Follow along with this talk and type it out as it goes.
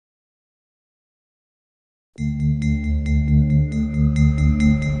Hi,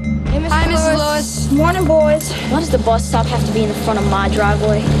 Mrs. Lewis. Morning, boys. Why does the bus stop have to be in the front of my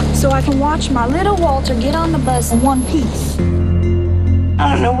driveway? So I can watch my little Walter get on the bus in one piece.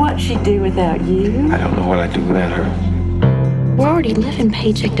 I don't know what she'd do without you. I don't know what I'd do without her. We're already living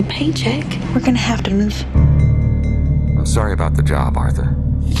paycheck to paycheck. We're gonna have to move. I'm sorry about the job, Arthur.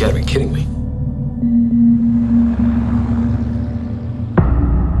 You gotta be kidding me.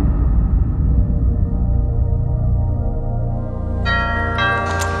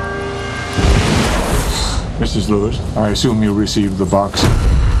 Mrs. Lewis, I assume you received the box.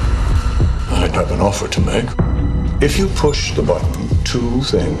 I'd have an offer to make. If you push the button, two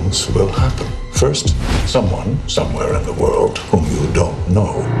things will happen. First, someone somewhere in the world whom you don't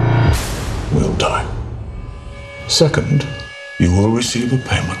know will die. Second, you will receive a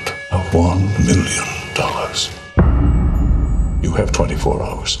payment of $1 million. You have 24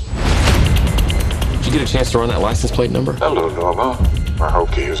 hours. Did you get a chance to run that license plate number? Hello, Norma. I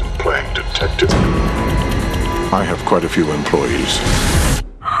hope he isn't playing detective. I have quite a few employees.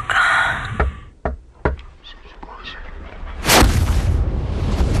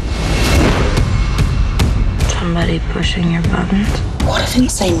 Somebody pushing your buttons. What if he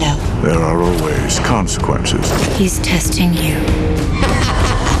say no? There are always consequences. He's testing you.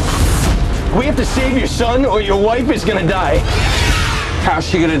 We have to save your son or your wife is gonna die. How's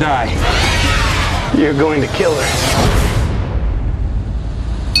she gonna die? You're going to kill her.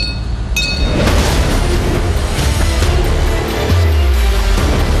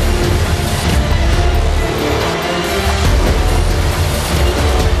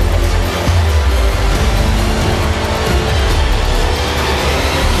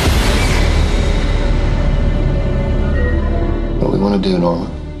 What we want to do, Norma?